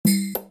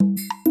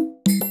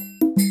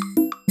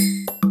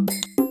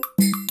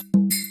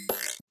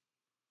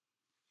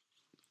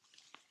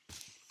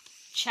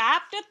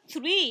Chapter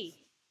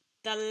 3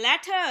 The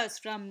Letters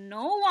from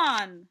No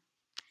One.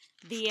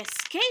 The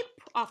escape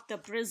of the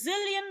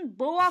Brazilian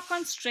boa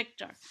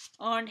constrictor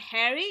earned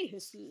Harry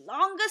his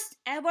longest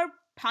ever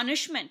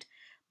punishment.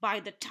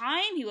 By the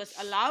time he was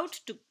allowed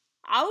to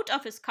out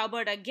of his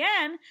cupboard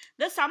again,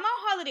 the summer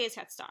holidays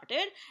had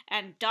started,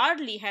 and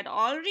Dudley had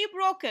already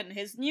broken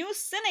his new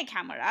cine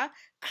camera,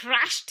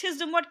 crashed his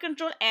remote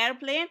control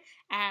airplane,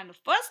 and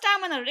first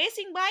time on a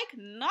racing bike,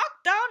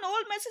 knocked down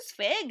old Mrs.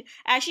 Fig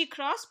as she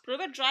crossed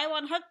Privet Drive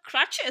on her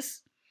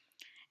crutches.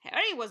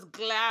 Harry was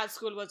glad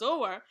school was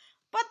over,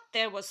 but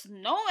there was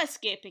no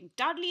escaping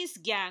Dudley's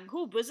gang,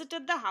 who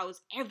visited the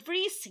house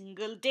every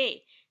single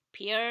day.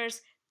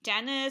 Pierce,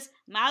 Dennis,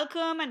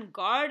 Malcolm, and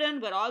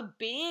Gordon were all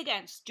big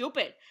and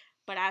stupid,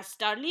 but as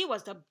Dudley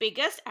was the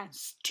biggest and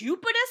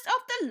stupidest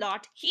of the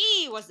lot,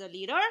 he was the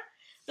leader.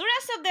 The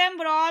rest of them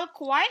were all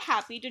quite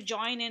happy to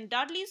join in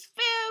Dudley's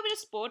favorite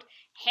sport,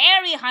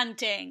 Harry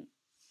hunting.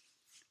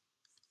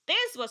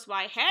 This was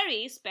why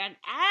Harry spent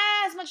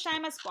as much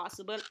time as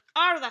possible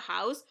out of the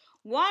house,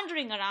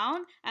 wandering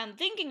around and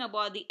thinking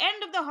about the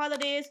end of the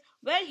holidays,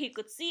 where he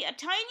could see a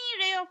tiny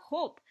ray of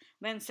hope.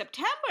 When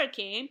September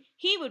came,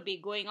 he would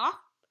be going off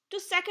to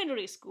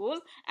secondary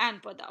school,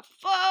 and for the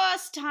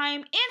first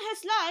time in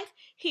his life,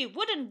 he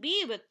wouldn't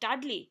be with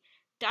Dudley.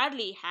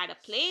 Dudley had a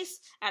place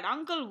at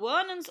Uncle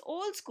Vernon's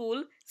old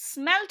school,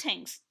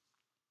 Smeltings.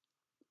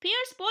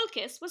 Pierce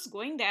Polkiss was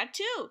going there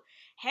too.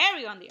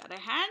 Harry, on the other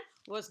hand,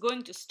 was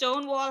going to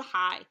Stonewall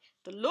High,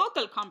 the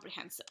local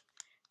comprehensive.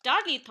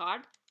 Dudley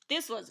thought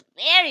this was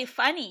very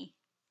funny.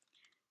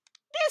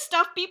 They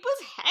stuff people's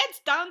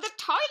heads down the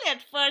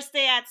toilet first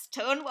day at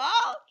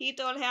Stonewall, he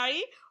told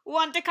Harry.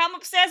 Want to come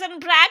upstairs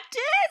and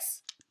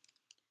practice?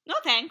 No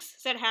thanks,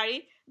 said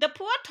Harry. The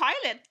poor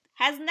toilet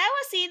has never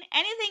seen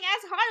anything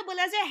as horrible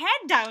as your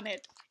head down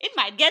it. It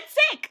might get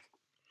sick.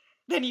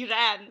 Then he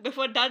ran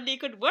before Dudley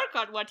could work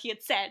out what he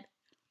had said.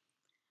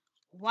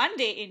 One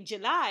day in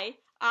July,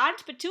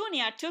 Aunt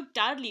Petunia took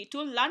Dudley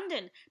to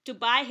London to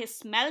buy his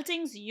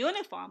Smeltings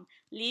uniform,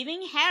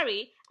 leaving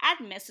Harry at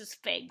Mrs.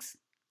 Fig's.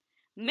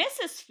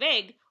 Mrs.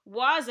 Fig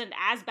wasn't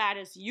as bad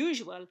as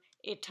usual.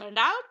 It turned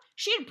out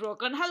she'd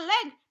broken her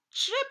leg,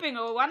 tripping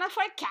over one of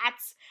her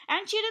cats,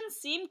 and she didn't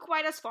seem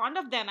quite as fond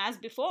of them as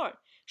before.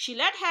 She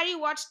let Harry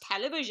watch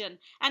television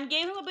and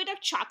gave him a bit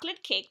of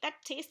chocolate cake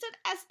that tasted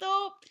as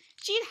though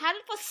she'd had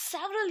it for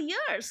several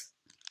years.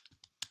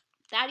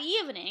 That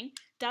evening,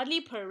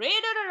 Dudley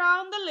paraded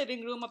around the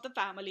living room of the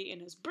family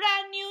in his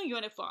brand new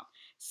uniform.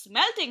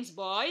 Smeltings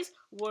boys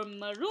wore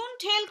maroon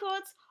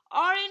tailcoats,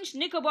 orange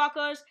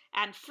knickerbockers,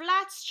 and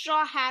flat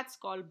straw hats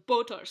called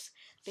boaters.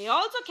 They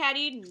also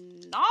carried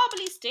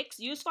knobbly sticks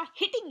used for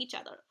hitting each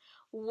other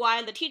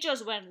while the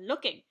teachers weren't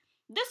looking.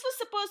 This was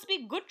supposed to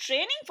be good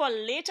training for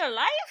later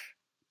life.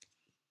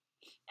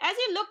 As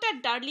he looked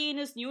at Dudley in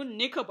his new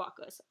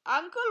knickerbockers,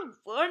 Uncle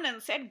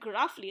Vernon said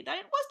gruffly that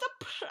it was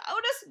the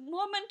proudest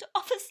moment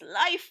of his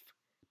life.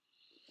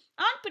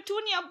 Aunt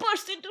Petunia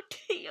burst into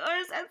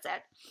tears and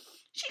said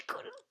she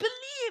couldn't believe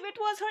it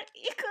was her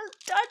ickle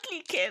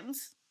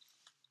Dudleykins.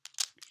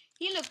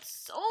 He looked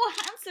so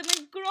handsome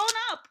and grown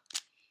up.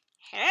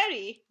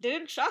 Harry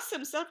didn't trust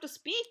himself to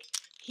speak.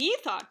 He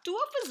thought two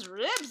of his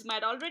ribs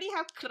might already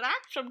have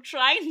cracked from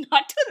trying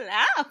not to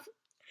laugh.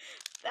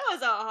 There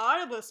was a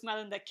horrible smell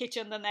in the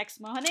kitchen the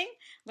next morning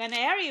when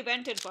Harry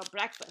went in for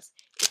breakfast.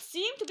 It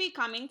seemed to be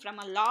coming from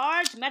a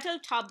large metal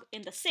tub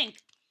in the sink.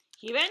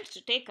 He went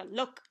to take a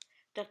look.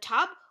 The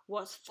tub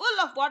was full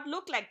of what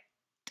looked like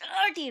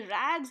dirty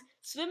rags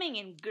swimming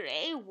in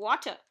grey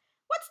water.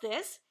 "What's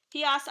this?"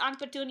 he asked Aunt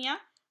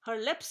Petunia. Her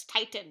lips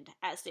tightened,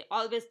 as they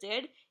always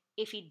did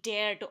if he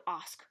dared to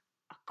ask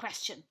a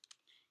question.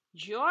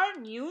 "Your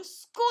new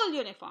school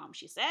uniform,"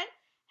 she said.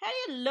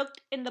 Harry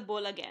looked in the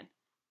bowl again.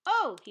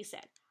 "Oh," he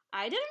said,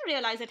 "I didn't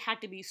realize it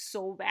had to be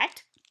so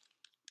wet."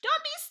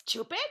 "Don't be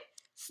stupid,"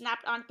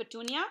 snapped Aunt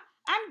Petunia.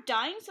 "I'm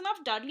dyeing some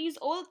of Dudley's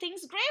old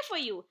things grey for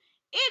you.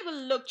 It will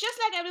look just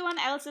like everyone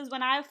else's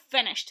when I have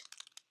finished."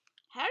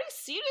 Harry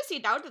seriously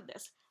doubted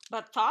this,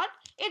 but thought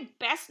it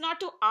best not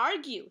to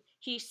argue.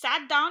 He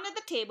sat down at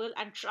the table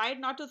and tried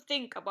not to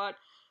think about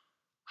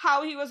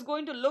how he was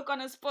going to look on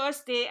his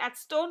first day at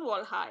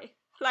Stonewall High.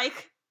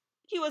 Like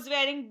he was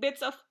wearing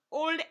bits of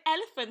old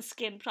elephant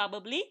skin,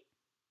 probably.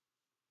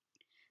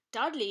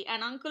 Dudley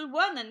and Uncle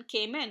Vernon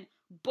came in,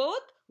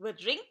 both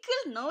with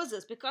wrinkled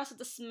noses because of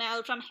the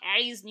smell from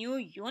Harry's new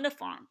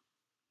uniform.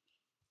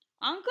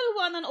 Uncle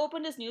Vernon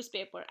opened his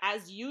newspaper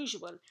as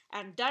usual,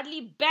 and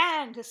Dudley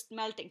banged his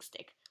smelting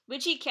stick,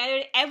 which he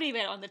carried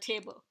everywhere on the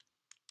table.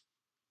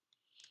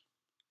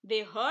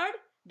 They heard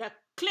the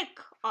click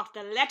of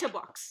the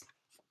letterbox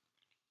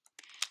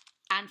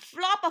and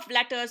flop of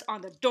letters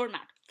on the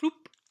doormat.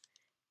 Floop.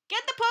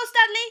 "Get the post,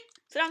 Dudley,"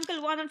 said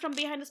Uncle Vernon from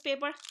behind his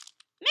paper.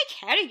 "Make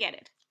Harry get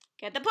it."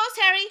 "Get the post,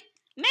 Harry."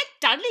 "Make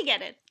Dudley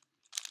get it."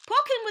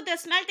 "Poke him with the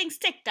smelting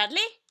stick,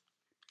 Dudley."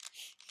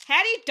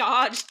 Harry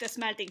dodged the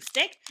smelting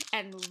stick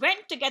and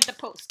went to get the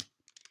post.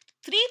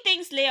 3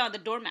 things lay on the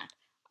doormat.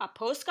 A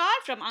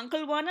postcard from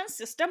Uncle Vernon's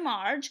sister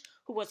Marge,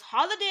 who was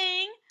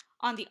holidaying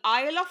on the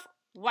Isle of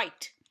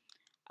Wight,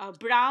 a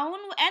brown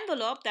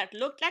envelope that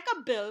looked like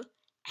a bill,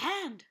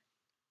 and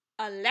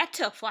a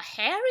letter for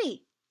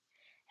Harry.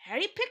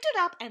 Harry picked it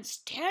up and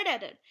stared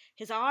at it,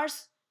 his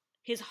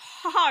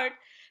heart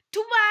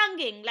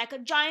twanging like a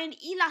giant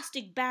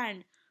elastic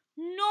band.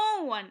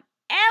 No one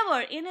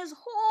ever in his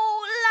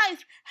whole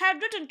life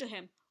had written to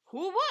him.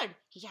 Who would?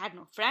 He had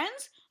no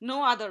friends,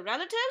 no other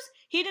relatives.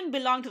 He didn't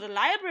belong to the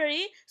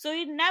library, so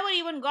he'd never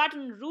even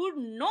gotten rude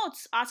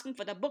notes asking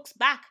for the books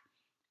back.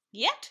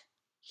 Yet,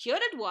 here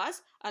it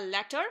was, a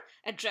letter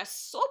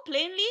addressed so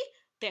plainly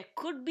there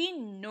could be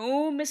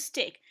no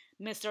mistake.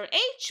 Mr.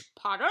 H.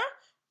 Potter,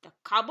 the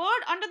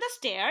cupboard under the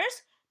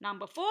stairs,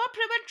 number 4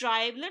 Privet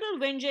Drive, Little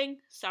Whinging,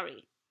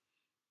 Surrey.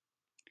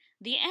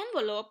 The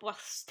envelope was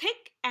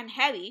thick and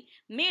heavy,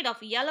 made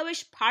of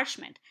yellowish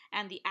parchment,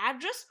 and the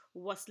address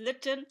was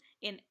written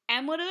in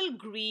emerald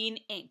green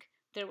ink.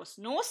 There was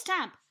no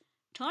stamp.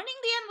 Turning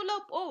the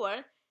envelope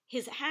over,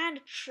 his hand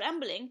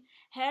trembling,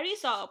 Harry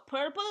saw a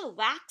purple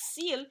wax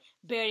seal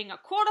bearing a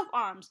coat of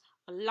arms,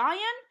 a lion,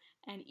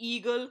 an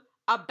eagle,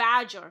 a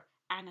badger,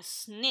 and a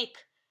snake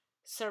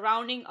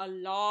surrounding a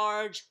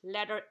large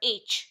letter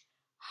H.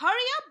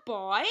 "Hurry up,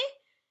 boy!"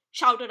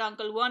 shouted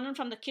Uncle Vernon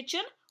from the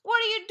kitchen.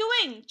 "What are you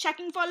doing?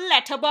 Checking for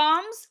letter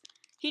bombs?"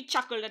 He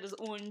chuckled at his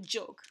own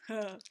joke.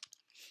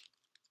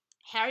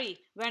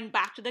 Harry went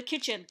back to the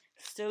kitchen,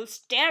 still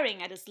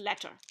staring at his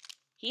letter.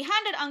 He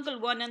handed Uncle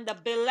Vernon the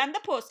bill and the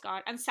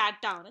postcard and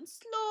sat down and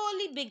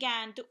slowly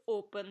began to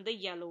open the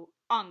yellow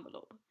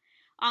envelope.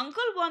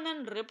 Uncle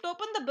Vernon ripped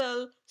open the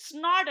bill,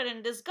 snorted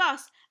in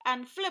disgust,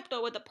 and flipped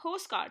over the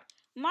postcard.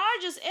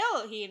 "Marge is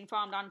ill," he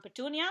informed Aunt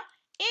Petunia.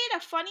 "Ate a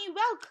funny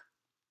whelk."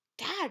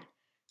 "Dad,"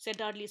 said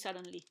Dudley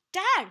suddenly.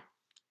 "Dad,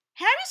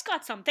 Harry's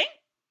got something."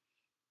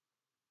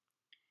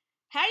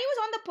 Harry was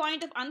on the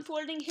point of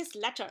unfolding his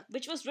letter,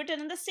 which was written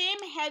in the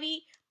same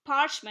heavy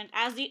parchment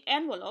as the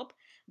envelope,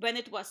 when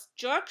it was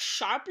jerked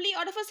sharply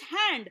out of his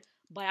hand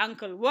by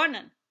Uncle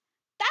Vernon.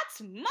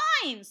 "That's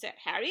mine," said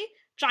Harry,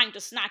 trying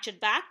to snatch it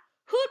back.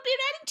 "Who'd be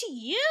writing to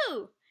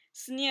you?"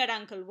 sneered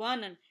Uncle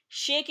Vernon,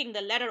 shaking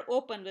the letter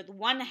open with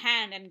one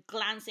hand and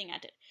glancing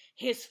at it.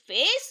 His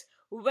face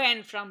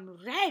went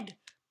from red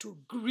to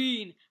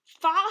green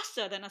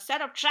faster than a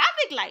set of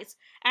traffic lights,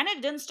 and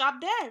it didn't stop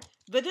there.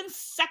 Within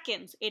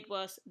seconds, it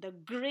was the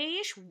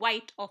grayish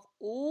white of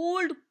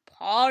old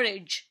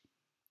porridge.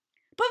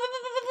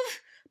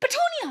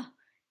 "Petunia!"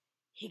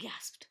 he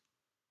gasped.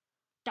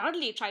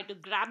 Dudley tried to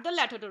grab the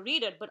letter to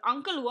read it, but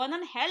Uncle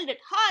Vernon held it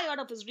high out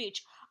of his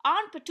reach.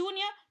 Aunt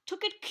Petunia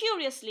took it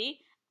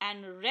curiously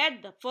and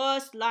read the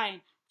first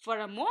line. For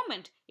a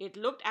moment, it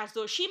looked as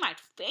though she might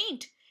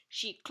faint.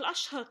 She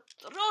clutched her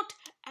throat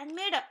and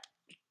made a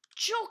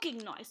choking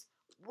noise.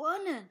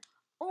 "Vernon!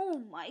 Oh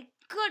my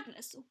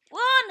goodness,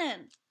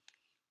 Vernon!"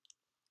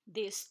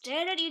 They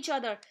stared at each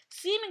other,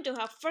 seeming to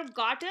have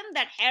forgotten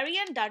that Harry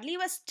and Dudley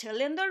were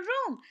still in the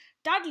room.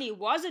 Dudley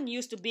wasn't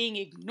used to being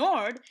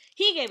ignored.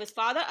 He gave his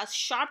father a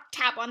sharp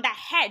tap on the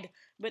head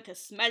with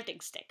his smelting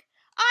stick.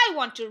 "I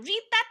want to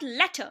read that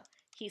letter,"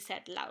 he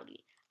said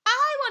loudly.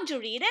 "I want to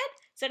read it,"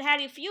 said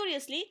Harry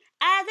furiously,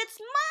 "as it's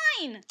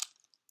mine."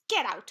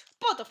 "Get out,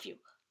 both of you,"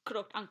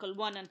 croaked Uncle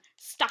Vernon,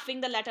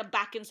 stuffing the letter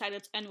back inside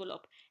its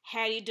envelope.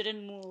 Harry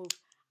didn't move.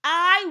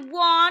 "I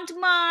want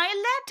my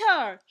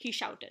letter," he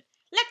shouted.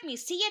 "Let me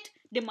see it,"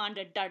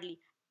 demanded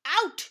Dudley.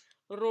 "Out!"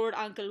 roared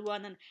Uncle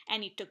Vernon,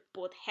 and he took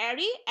both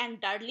Harry and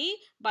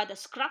Dudley by the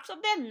scruffs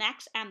of their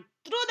necks and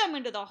threw them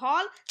into the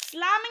hall,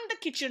 slamming the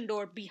kitchen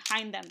door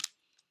behind them.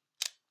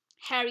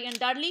 Harry and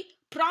Dudley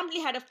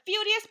promptly had a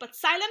furious but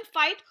silent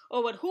fight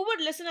over who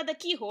would listen at the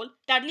keyhole.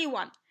 Dudley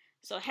won.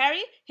 So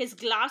Harry, his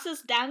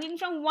glasses dangling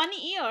from one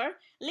ear,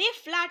 lay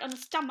flat on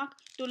his stomach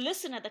to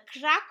listen at the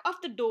crack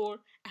of the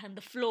door and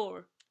the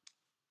floor.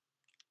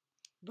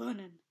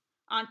 "Vernon,"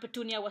 Aunt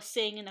Petunia was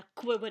saying in a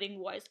quivering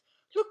voice,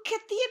 "look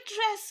at the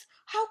address.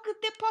 How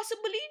could they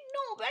possibly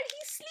know where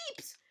he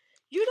sleeps?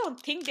 You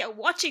don't think they're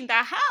watching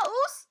the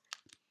house?"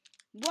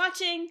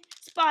 "Watching,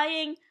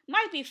 spying,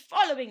 might be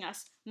following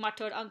us,"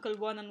 muttered Uncle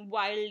Vernon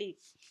wildly.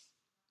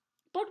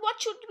 "But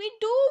what should we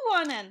do,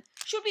 Vernon?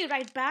 Should we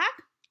write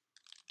back?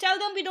 Tell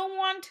them we don't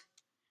want—"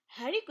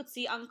 Harry could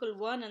see Uncle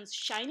Vernon's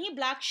shiny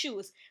black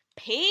shoes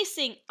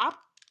pacing up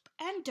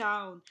and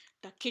down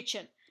the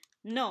kitchen.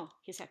 "No,"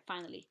 he said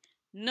finally.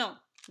 "No,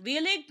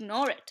 we'll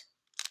ignore it.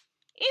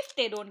 If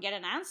they don't get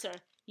an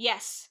answer,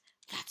 yes,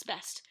 that's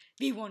best.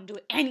 We won't do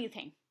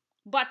anything."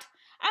 "But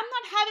I'm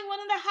not having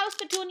one in the house,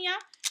 Petunia.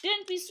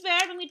 Didn't we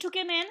swear when we took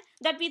him in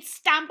that we'd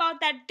stamp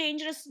out that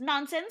dangerous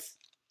nonsense?"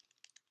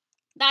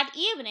 That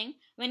evening,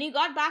 when he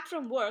got back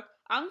from work,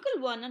 Uncle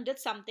Vernon did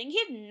something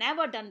he'd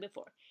never done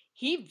before.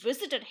 He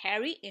visited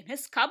Harry in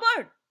his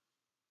cupboard.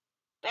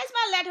 "Where's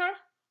my letter?"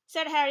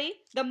 said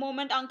Harry, the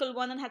moment Uncle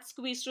Vernon had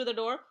squeezed through the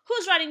door.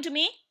 "Who's writing to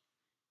me?"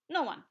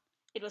 "No one.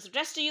 It was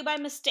addressed to you by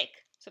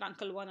mistake," said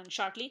Uncle Vernon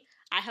shortly.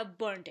 "I have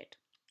burnt it."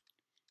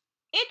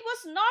 "It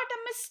was not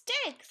a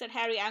mistake," said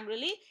Harry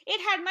angrily.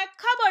 "It had my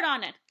cupboard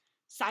on it."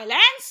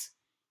 "Silence!"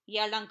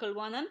 yelled Uncle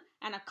Vernon,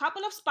 and a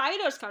couple of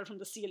spiders fell from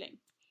the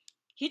ceiling.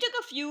 He took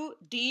a few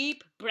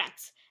deep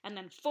breaths and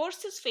then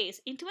forced his face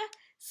into a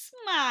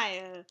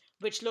smile,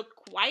 which looked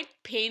quite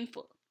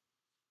painful.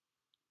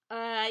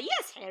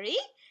 Yes, Harry,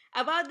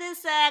 about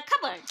this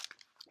cupboard.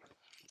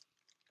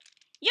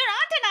 Your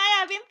aunt and I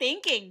have been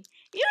thinking.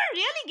 You're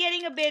really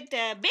getting a bit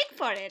big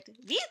for it.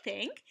 We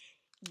think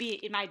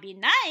it might be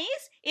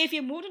nice if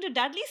you moved into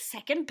Dudley's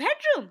second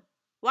bedroom.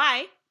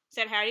 Why?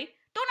 Said Harry.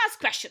 Don't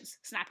ask questions,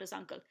 snapped his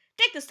uncle.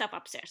 Take the stuff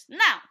upstairs.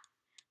 Now!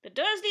 The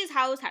Dursleys'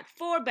 house had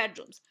 4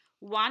 bedrooms.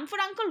 One for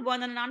Uncle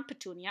Vernon and Aunt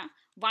Petunia,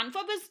 one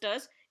for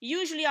visitors,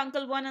 usually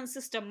Uncle Vernon and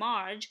Sister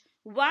Marge,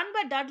 one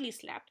where Dudley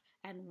slept,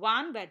 and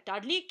one where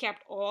Dudley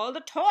kept all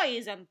the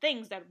toys and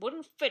things that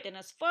wouldn't fit in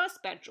his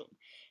first bedroom.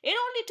 It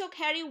only took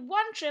Harry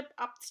one trip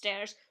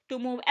upstairs to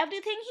move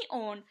everything he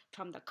owned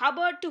from the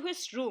cupboard to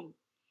his room.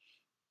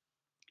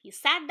 He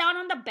sat down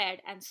on the bed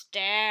and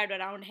stared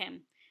around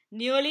him.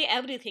 Nearly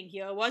everything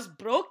here was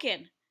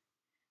broken.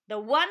 The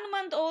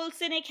 1-month-old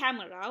cine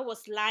camera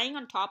was lying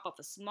on top of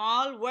a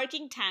small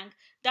working tank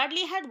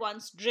Dudley had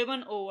once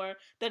driven over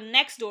the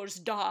next door's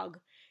dog.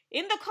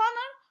 In the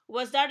corner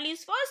was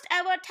Dudley's first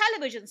ever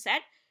television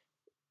set,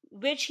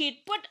 which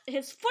he'd put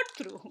his foot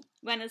through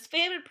when his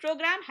favorite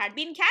program had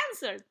been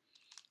cancelled.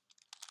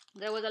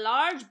 There was a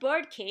large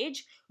bird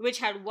cage which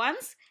had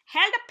once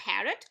held a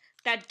parrot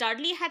that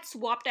Dudley had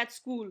swapped at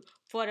school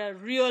for a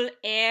real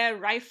air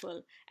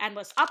rifle and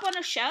was up on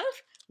a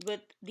shelf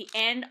with the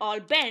end all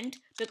bent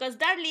because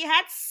Dudley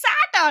had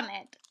sat on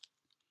it.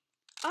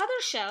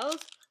 Other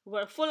shelves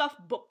were full of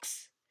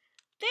books.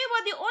 They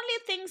were the only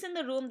things in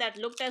the room that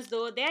looked as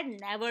though they had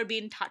never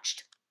been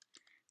touched.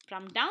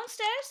 From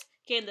downstairs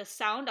came the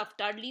sound of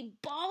Dudley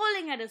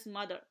bawling at his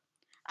mother.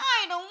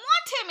 I don't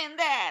want him in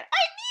there. I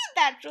need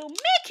that room.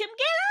 Make him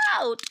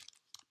get out.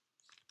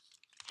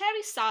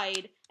 Harry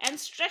sighed and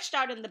stretched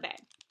out in the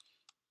bed.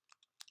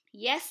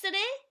 Yesterday,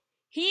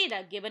 he'd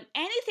have given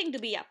anything to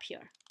be up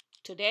here.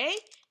 Today,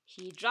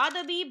 he'd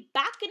rather be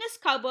back in his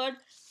cupboard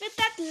with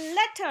that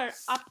letter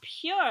up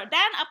here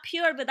than up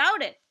here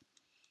without it.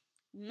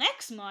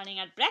 Next morning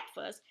at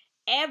breakfast,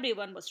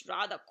 everyone was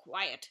rather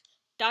quiet.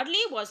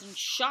 Dudley was in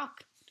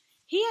shock.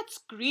 He had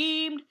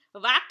screamed,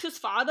 whacked his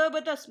father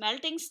with a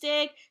smelting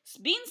stick,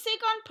 been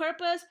sick on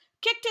purpose,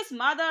 kicked his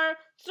mother,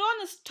 thrown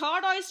his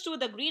tortoise through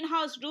the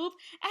greenhouse roof,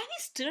 and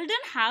he still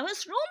didn't have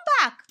his room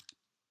back.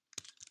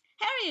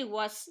 Harry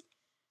was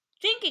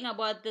thinking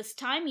about this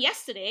time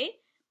yesterday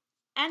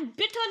and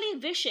bitterly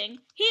wishing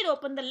he'd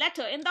opened the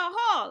letter in the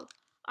hall.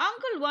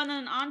 Uncle Vernon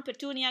and Aunt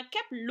Petunia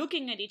kept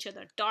looking at each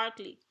other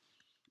darkly.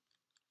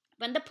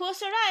 When the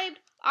post arrived,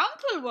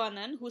 Uncle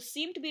Vernon, who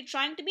seemed to be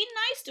trying to be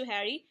nice to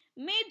Harry,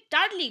 made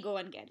Dudley go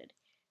and get it.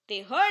 They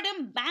heard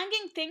him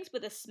banging things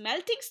with a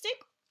smelting stick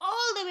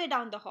all the way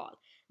down the hall.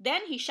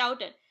 Then he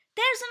shouted,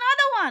 There's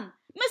another one!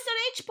 Mr.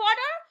 H.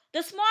 Potter,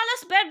 the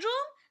smallest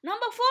bedroom,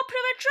 number 4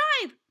 Privet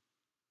Drive.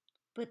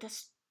 With a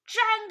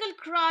strangled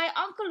cry,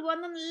 Uncle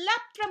Vernon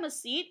leapt from his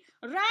seat,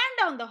 ran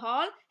down the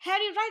hall,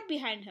 Harry right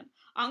behind him.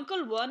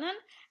 Uncle Vernon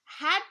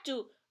had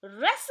to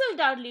wrestle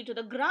Dudley to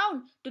the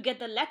ground to get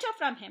the letter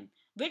from him,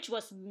 which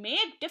was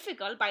made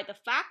difficult by the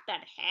fact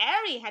that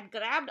Harry had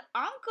grabbed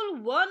Uncle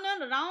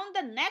Vernon round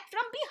the neck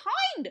from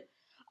behind.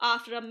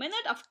 After a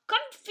minute of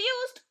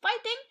confused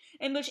fighting,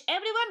 in which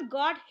everyone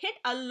got hit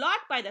a lot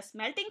by the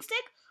smelting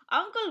stick,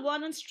 Uncle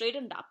Vernon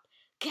straightened up,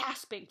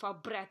 gasping for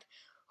breath,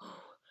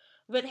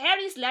 with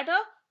Harry's letter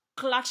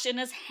clutched in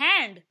his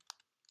hand.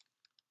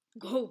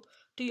 Go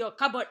to your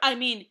cupboard,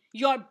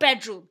 your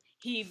bedroom,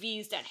 he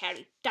wheezed at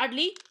Harry.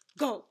 Dudley,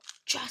 go,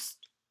 just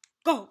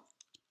go.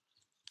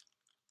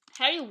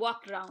 Harry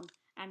walked round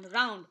and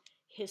round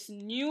his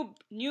new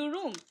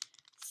room.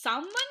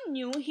 Someone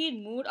knew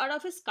he'd moved out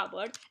of his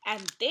cupboard,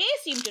 and they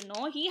seemed to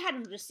know he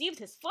hadn't received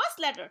his first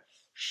letter.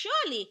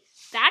 Surely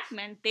that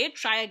meant they'd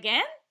try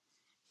again?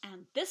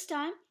 And this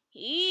time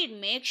he'd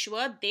make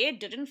sure they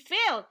didn't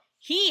fail.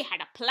 He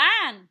had a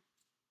plan.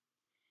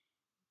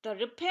 The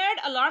repaired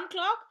alarm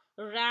clock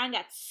rang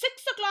at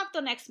 6 o'clock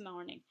the next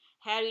morning.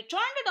 Harry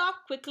turned it off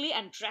quickly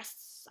and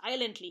dressed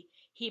silently.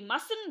 He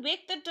mustn't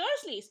wake the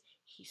Dursleys.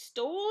 He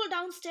stole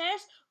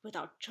downstairs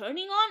without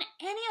turning on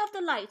any of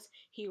the lights.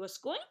 He was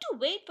going to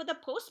wait for the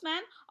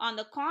postman on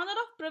the corner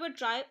of Privet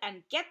Drive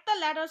and get the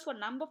letters for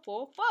number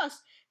 4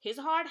 first. His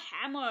heart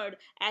hammered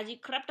as he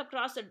crept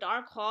across the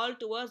dark hall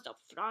towards the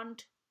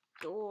front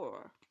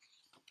door.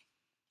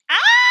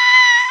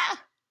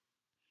 Ah!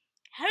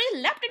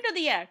 Harry leapt into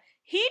the air.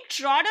 He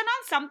trodden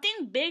on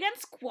something big and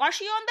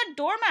squashy on the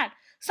doormat.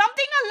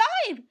 Something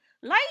alive!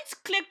 Lights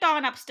clicked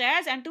on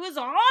upstairs, and to his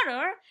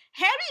horror,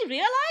 Harry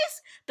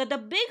realized that the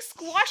big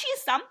squashy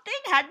something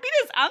had been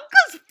his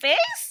uncle's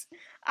face.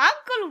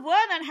 Uncle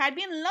Vernon had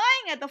been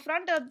lying at the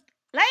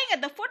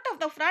foot of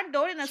the front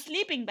door in a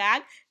sleeping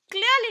bag,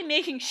 clearly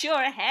making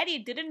sure Harry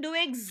didn't do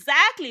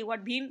exactly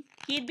what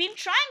he'd been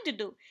trying to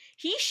do.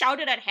 He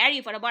shouted at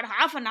Harry for about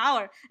half an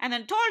hour and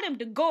then told him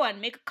to go and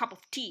make a cup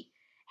of tea.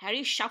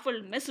 Harry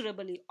shuffled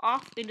miserably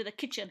off into the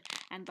kitchen,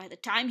 and by the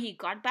time he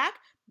got back,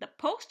 the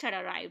post had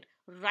arrived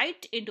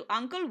right into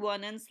Uncle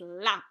Vernon's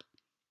lap.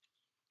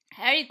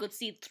 Harry could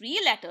see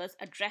 3 letters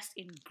addressed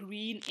in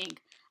green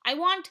ink. I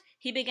want,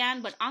 he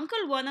began, but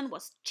Uncle Vernon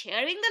was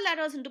tearing the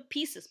letters into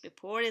pieces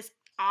before his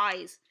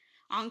eyes.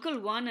 Uncle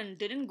Vernon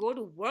didn't go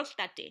to work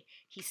that day.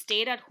 He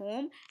stayed at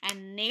home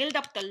and nailed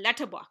up the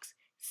letterbox.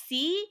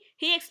 See,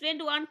 he explained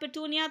to Aunt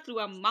Petunia through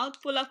a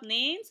mouthful of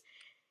names.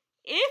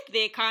 If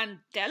they can't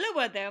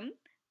deliver them,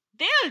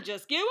 they'll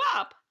just give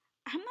up.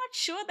 I'm not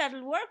sure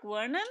that'll work,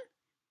 Vernon.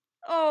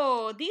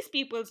 Oh, these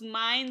people's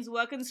minds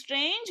work in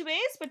strange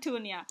ways,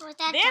 Petunia.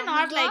 They're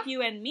not like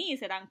you and me,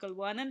 said Uncle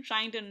Vernon,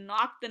 trying to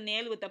knock the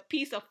nail with a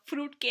piece of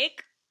fruit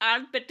cake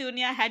Aunt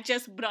Petunia had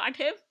just brought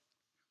him.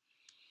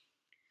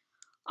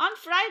 On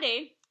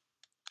Friday,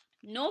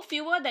 no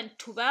fewer than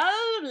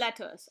 12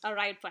 letters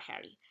arrived for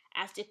Harry.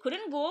 As they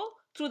couldn't go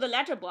through the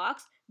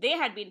letterbox, they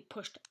had been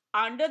pushed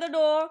under the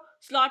door,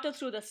 slotted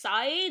through the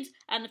sides,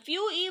 and a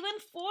few even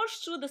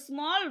forced through the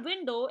small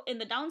window in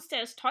the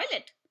downstairs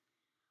toilet.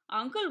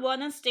 Uncle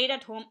Vernon stayed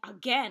at home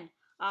again.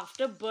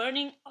 After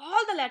burning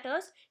all the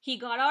letters, he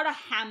got out a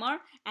hammer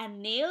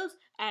and nails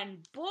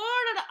and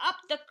boarded up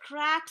the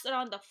cracks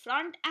around the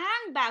front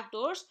and back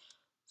doors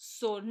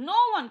so no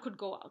one could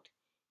go out.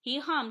 He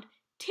hummed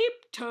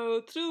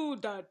tiptoe through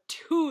the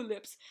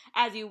tulips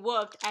as he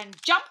worked and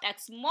jumped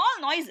at small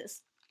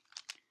noises.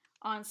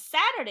 On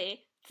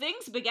Saturday,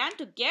 things began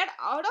to get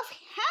out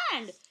of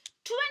hand.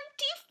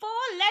 24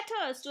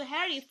 letters to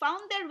Harry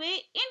found their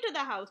way into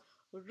the house,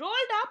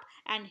 rolled up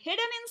and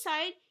hidden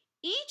inside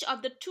each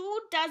of the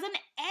 24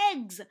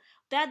 eggs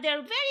that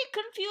their very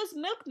confused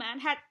milkman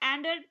had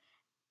handed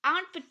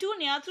Aunt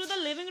Petunia through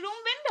the living room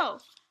window.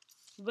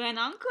 When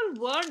Uncle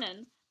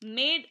Vernon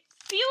made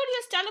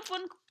furious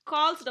telephone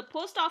calls to the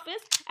post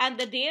office and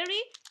the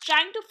dairy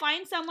trying to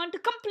find someone to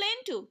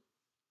complain to,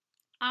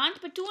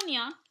 Aunt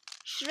Petunia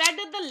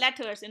shredded the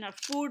letters in her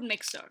food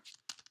mixer.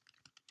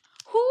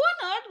 Who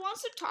on earth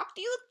wants to talk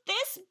to you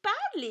this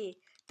badly?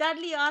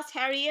 Dudley asked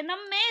Harry in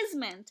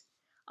amazement.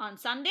 On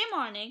Sunday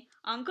morning,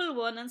 Uncle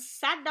Vernon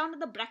sat down at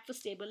the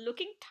breakfast table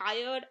looking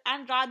tired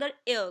and rather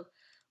ill,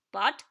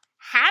 but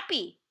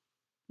happy.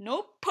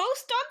 No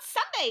post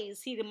on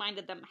Sundays, he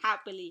reminded them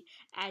happily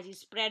as he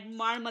spread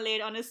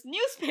marmalade on his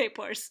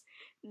newspapers.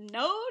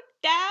 No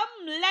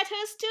damn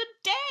letters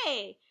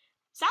today.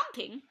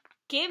 Something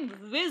came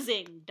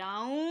whizzing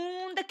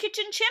down the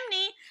kitchen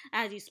chimney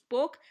as he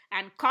spoke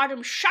and caught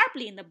him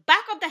sharply in the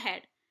back of the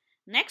head.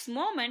 Next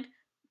moment,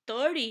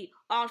 30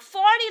 or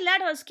 40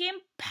 letters came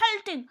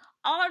pelting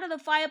out of the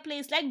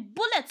fireplace like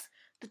bullets.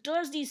 The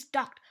Dursleys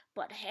ducked,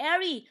 but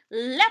Harry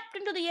leapt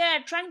into the air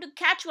trying to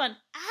catch one.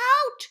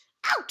 Out!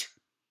 Out!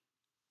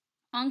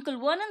 Uncle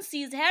Vernon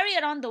seized Harry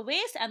around the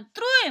waist and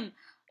threw him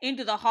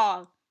into the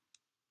hall.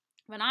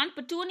 When Aunt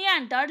Petunia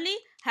and Dudley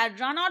had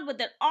run out with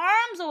their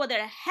arms over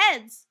their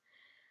heads,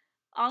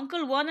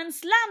 Uncle Vernon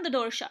slammed the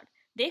door shut.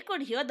 They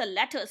could hear the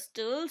letters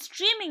still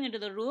streaming into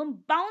the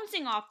room,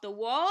 bouncing off the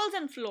walls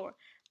and floor.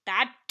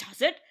 That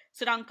does it,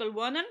 said Uncle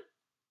Vernon,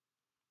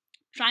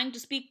 trying to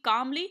speak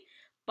calmly,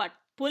 but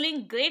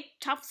pulling great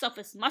tufts of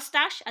his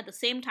mustache at the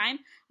same time.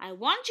 I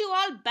want you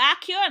all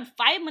back here in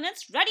 5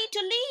 minutes, ready to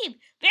leave.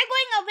 We're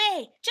going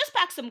away. Just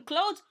pack some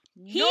clothes.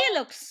 No. He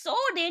looked so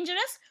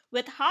dangerous,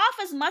 with half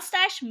his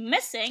mustache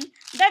missing,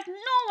 that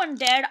no one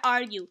dared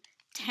argue.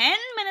 10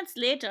 minutes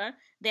later,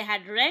 they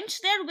had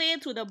wrenched their way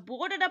through the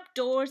boarded-up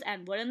doors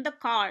and were in the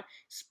car,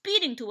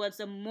 speeding towards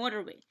the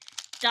motorway.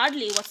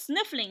 Dudley was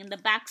sniffling in the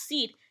back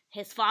seat.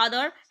 His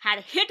father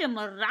had hit him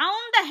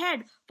around the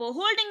head for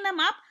holding them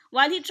up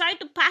while he tried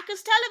to pack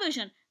his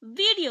television,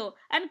 video,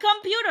 and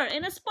computer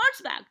in a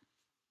sports bag.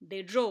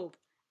 They drove,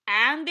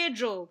 and they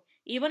drove.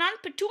 Even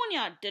Aunt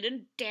Petunia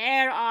didn't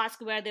dare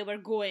ask where they were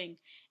going.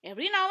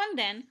 Every now and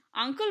then,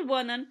 Uncle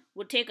Vernon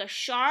would take a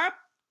sharp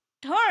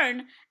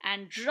turn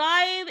and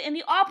drive in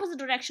the opposite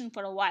direction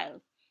for a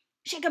while.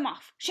 Shake him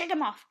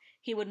off,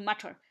 he would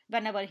mutter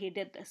whenever he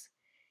did this.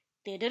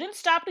 They didn't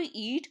stop to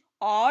eat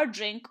or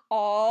drink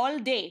all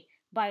day.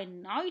 By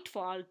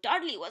nightfall,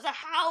 Dudley was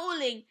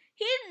howling.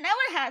 He'd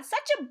never had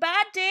such a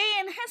bad day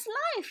in his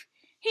life.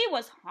 He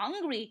was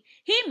hungry.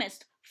 He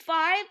missed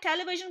 5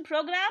 television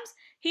programs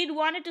he'd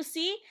wanted to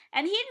see,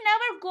 and he'd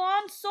never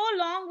gone so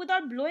long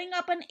without blowing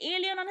up an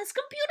alien on his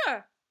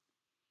computer.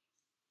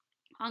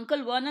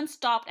 Uncle Vernon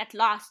stopped at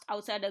last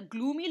outside a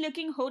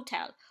gloomy-looking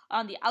hotel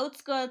on the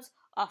outskirts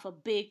of a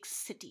big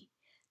city.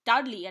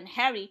 Dudley and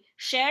Harry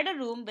shared a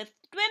room with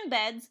twin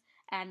beds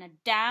and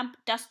damp,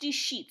 dusty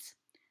sheets.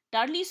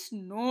 Dudley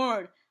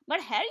snored,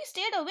 but Harry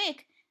stayed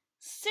awake,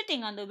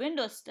 sitting on the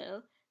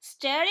windowsill,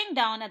 staring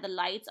down at the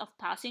lights of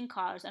passing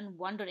cars and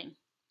wondering.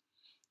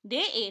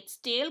 They ate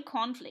stale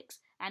cornflakes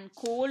and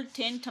cold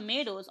tinned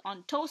tomatoes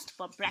on toast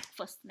for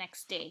breakfast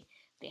next day.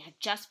 They had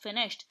just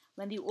finished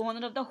when the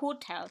owner of the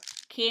hotel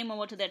came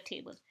over to their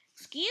table.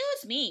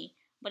 Excuse me,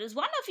 but is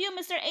one of you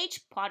Mr.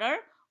 H. Potter?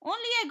 Only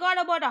I got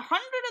about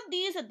 100 of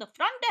these at the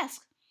front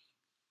desk.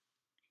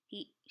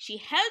 She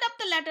held up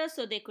the letter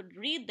so they could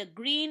read the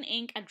green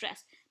ink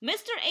address.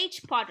 Mr.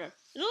 H. Potter,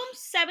 room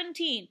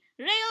 17,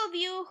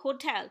 Railview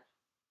Hotel,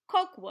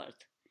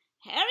 Cokeworth.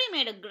 Harry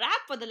made a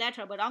grab for the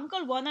letter, but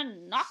Uncle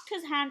Vernon knocked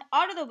his hand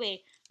out of the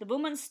way. The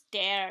woman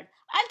stared.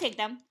 I'll take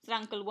them, said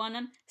Uncle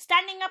Vernon,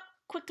 standing up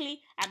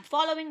quickly and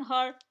following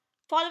her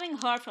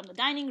from the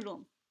dining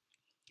room.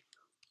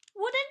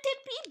 Wouldn't it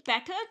be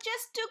better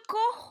just to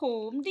go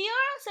home, dear?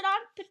 Said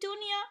Aunt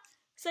Petunia,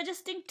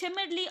 suggesting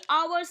timidly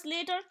hours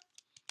later.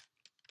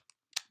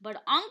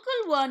 But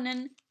Uncle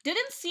Vernon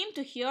didn't seem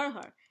to hear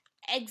her.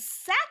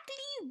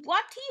 Exactly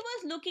what he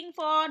was looking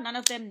for, none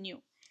of them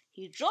knew.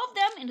 He drove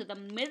them into the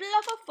middle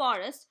of a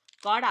forest,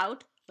 got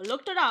out,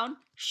 looked around,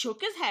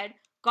 shook his head,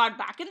 got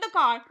back in the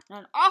car,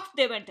 and off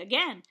they went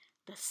again.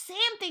 The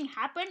same thing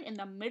happened in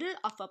the middle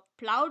of a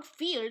plowed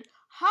field,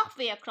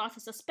 halfway across a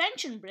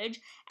suspension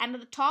bridge, and at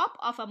the top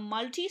of a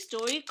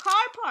multi-story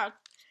car park.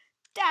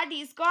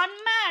 Daddy's gone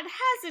mad,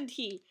 hasn't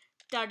he?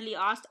 Dudley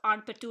asked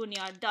Aunt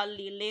Petunia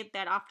dully late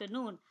that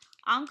afternoon.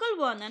 Uncle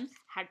Vernon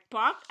had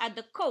parked at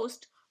the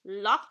coast,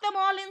 locked them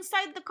all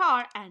inside the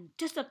car, and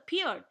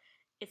disappeared.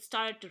 It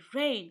started to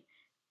rain.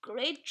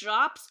 Great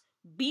drops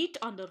beat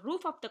on the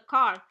roof of the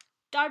car.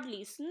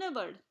 Dudley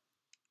sniveled.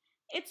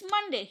 It's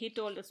Monday, he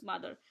told his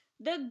mother.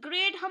 The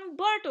great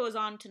Humberto's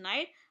on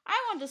tonight.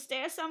 I want to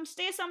stay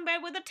somewhere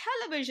with a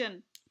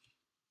television.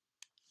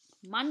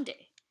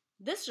 Monday.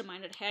 This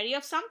reminded Harry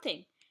of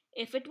something.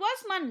 If it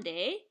was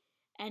Monday,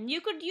 and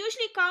you could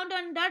usually count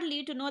on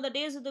Dudley to know the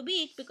days of the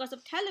week because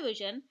of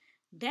television,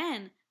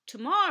 then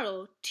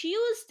tomorrow,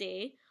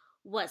 Tuesday,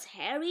 was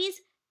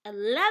Harry's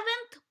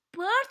 11th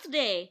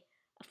birthday.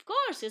 Of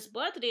course, his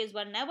birthdays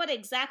were never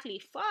exactly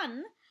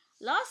fun.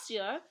 Last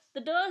year,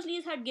 the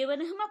Dursleys had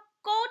given him a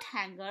coat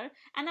hanger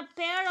and a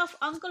pair of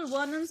Uncle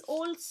Vernon's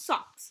old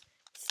socks.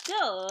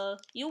 Still,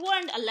 you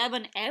weren't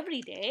 11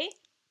 every day.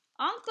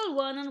 Uncle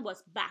Vernon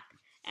was back,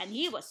 and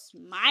he was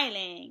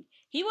smiling.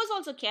 He was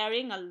also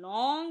carrying a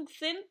long,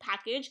 thin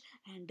package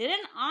and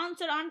didn't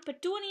answer Aunt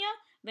Petunia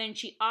when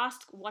she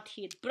asked what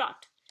he'd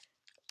brought.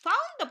 Found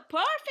the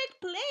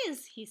perfect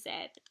place, he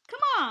said. Come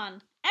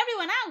on,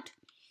 everyone out.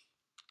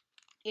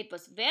 It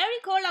was very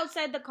cold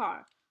outside the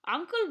car.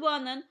 Uncle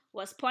Vernon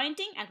was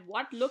pointing at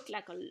what looked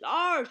like a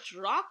large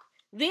rock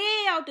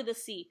way out to the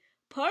sea.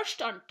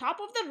 Perched on top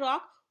of the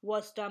rock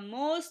was the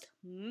most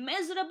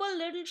miserable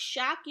little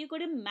shack you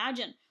could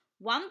imagine.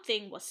 One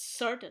thing was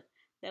certain.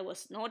 There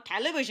was no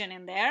television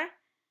in there.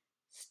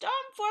 Storm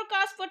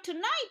forecast for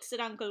tonight, said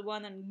Uncle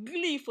Vernon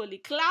gleefully,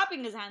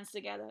 clapping his hands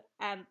together.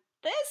 And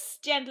this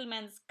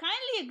gentleman's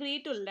kindly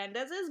agreed to lend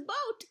us his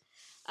boat.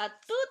 A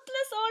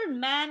toothless old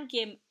man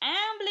came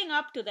ambling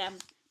up to them,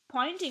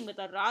 pointing with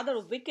a rather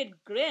wicked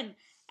grin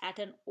at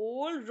an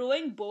old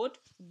rowing boat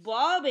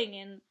bobbing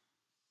in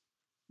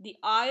the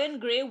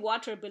iron-grey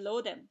water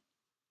below them.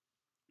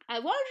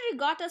 I've already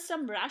got us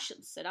some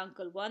rations, said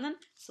Uncle Vernon,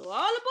 so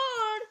all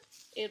aboard.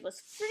 It was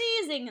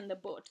freezing in the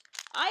boat.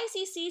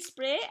 Icy sea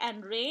spray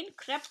and rain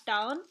crept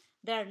down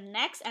their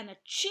necks and a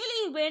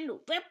chilly wind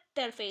whipped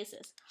their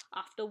faces.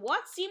 After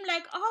what seemed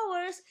like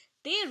hours,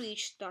 they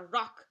reached the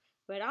rock,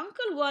 where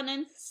Uncle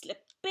Vernon,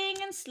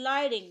 slipping and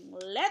sliding,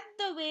 led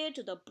the way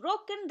to the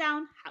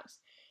broken-down house.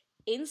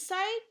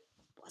 Inside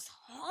was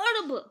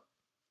horrible.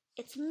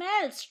 It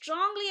smelled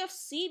strongly of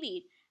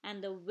seaweed,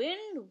 and the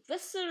wind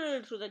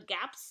whistled through the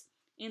gaps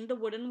in the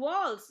wooden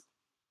walls.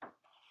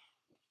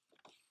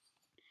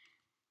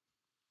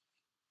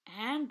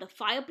 And the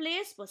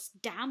fireplace was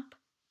damp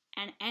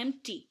and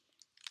empty.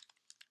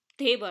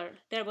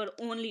 There were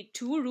only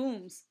 2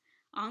 rooms.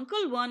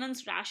 Uncle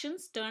Vernon's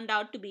rations turned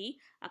out to be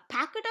a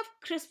packet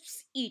of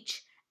crisps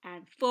each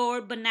and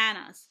 4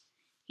 bananas.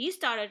 He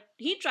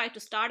tried to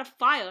start a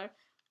fire,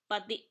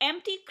 but the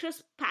empty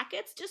crisp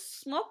packets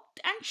just smoked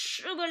and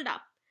shriveled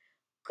up.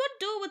 Could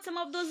do with some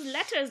of those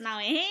letters now,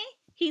 eh?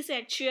 He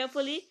said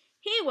cheerfully.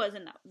 He was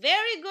in a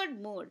very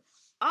good mood.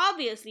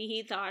 Obviously,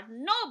 he thought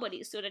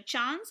nobody stood a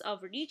chance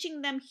of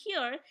reaching them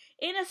here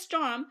in a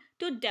storm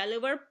to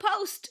deliver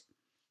post.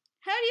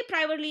 Harry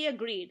privately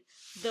agreed,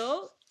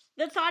 though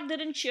the thought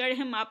didn't cheer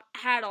him up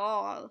at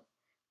all.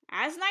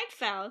 As night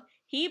fell,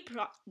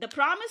 the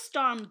promised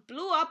storm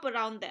blew up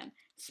around them.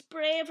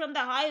 Spray from the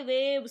high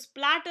waves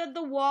splattered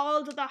the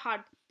walls of the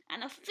hut,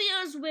 and a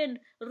fierce wind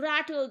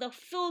rattled the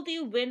filthy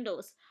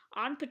windows.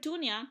 Aunt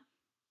Petunia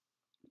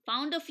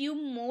found a few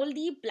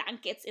moldy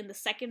blankets in the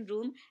second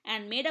room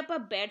and made up a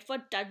bed for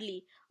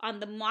Dudley on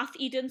the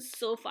moth-eaten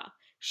sofa.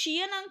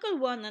 She and Uncle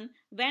Vernon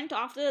went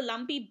off to the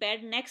lumpy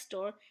bed next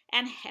door,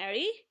 and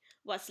Harry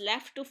was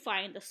left to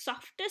find the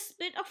softest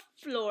bit of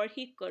floor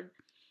he could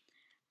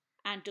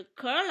and to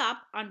curl up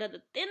under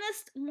the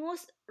thinnest,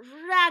 most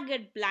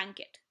ragged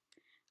blanket.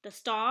 The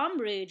storm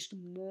raged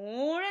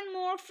more and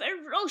more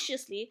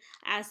ferociously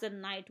as the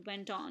night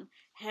went on.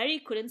 Harry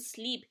couldn't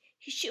sleep.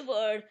 He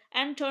shivered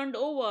and turned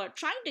over,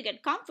 trying to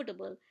get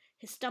comfortable,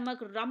 his stomach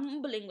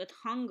rumbling with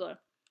hunger.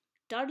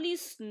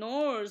 Dudley's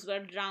snores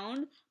were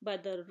drowned by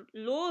the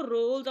low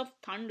rolls of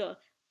thunder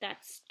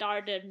that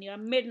started near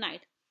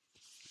midnight.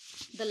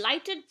 The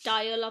lighted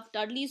dial of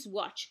Dudley's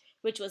watch,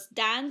 which was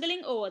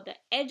dangling over the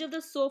edge of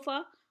the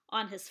sofa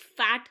on his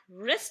fat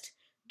wrist,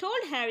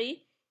 told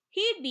Harry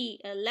he'd be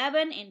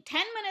 11 in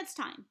 10 minutes'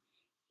 time.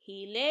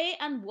 He lay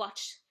and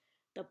watched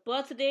the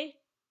birthday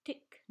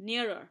tick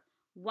nearer,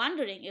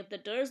 wondering if the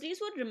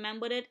Dursleys would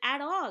remember it at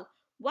all,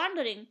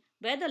 wondering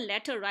where the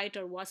letter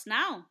writer was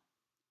now.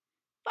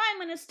 5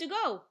 minutes to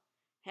go.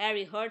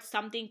 Harry heard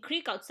something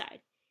creak outside.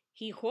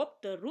 He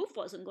hoped the roof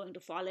wasn't going to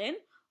fall in,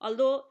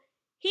 although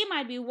he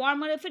might be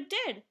warmer if it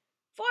did.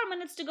 4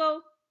 minutes to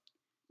go.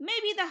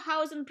 Maybe the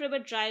house in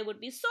Privet Drive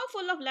would be so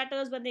full of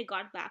letters when they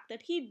got back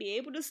that he'd be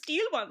able to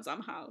steal one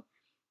somehow.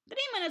 3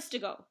 minutes to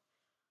go.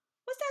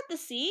 Was that the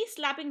sea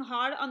slapping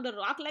hard on the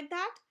rock like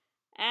that?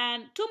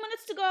 And 2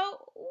 minutes to go.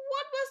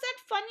 What was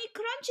that funny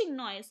crunching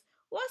noise?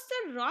 Was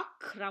the rock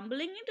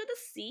crumbling into the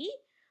sea?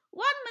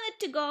 1 minute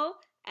to go,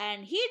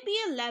 and he'd be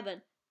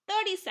 11.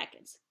 30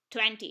 seconds.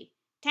 20.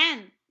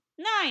 10.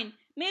 9.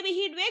 Maybe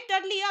he'd wake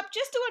Dudley up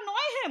just to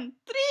annoy him.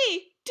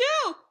 3, 2,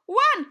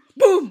 1.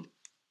 Boom!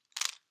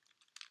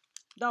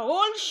 The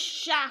whole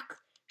shack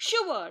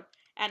shivered,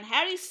 and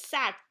Harry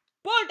sat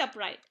bolt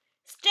upright,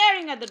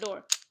 staring at the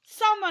door.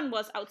 Someone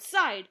was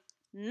outside,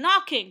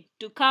 knocking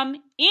to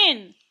come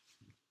in.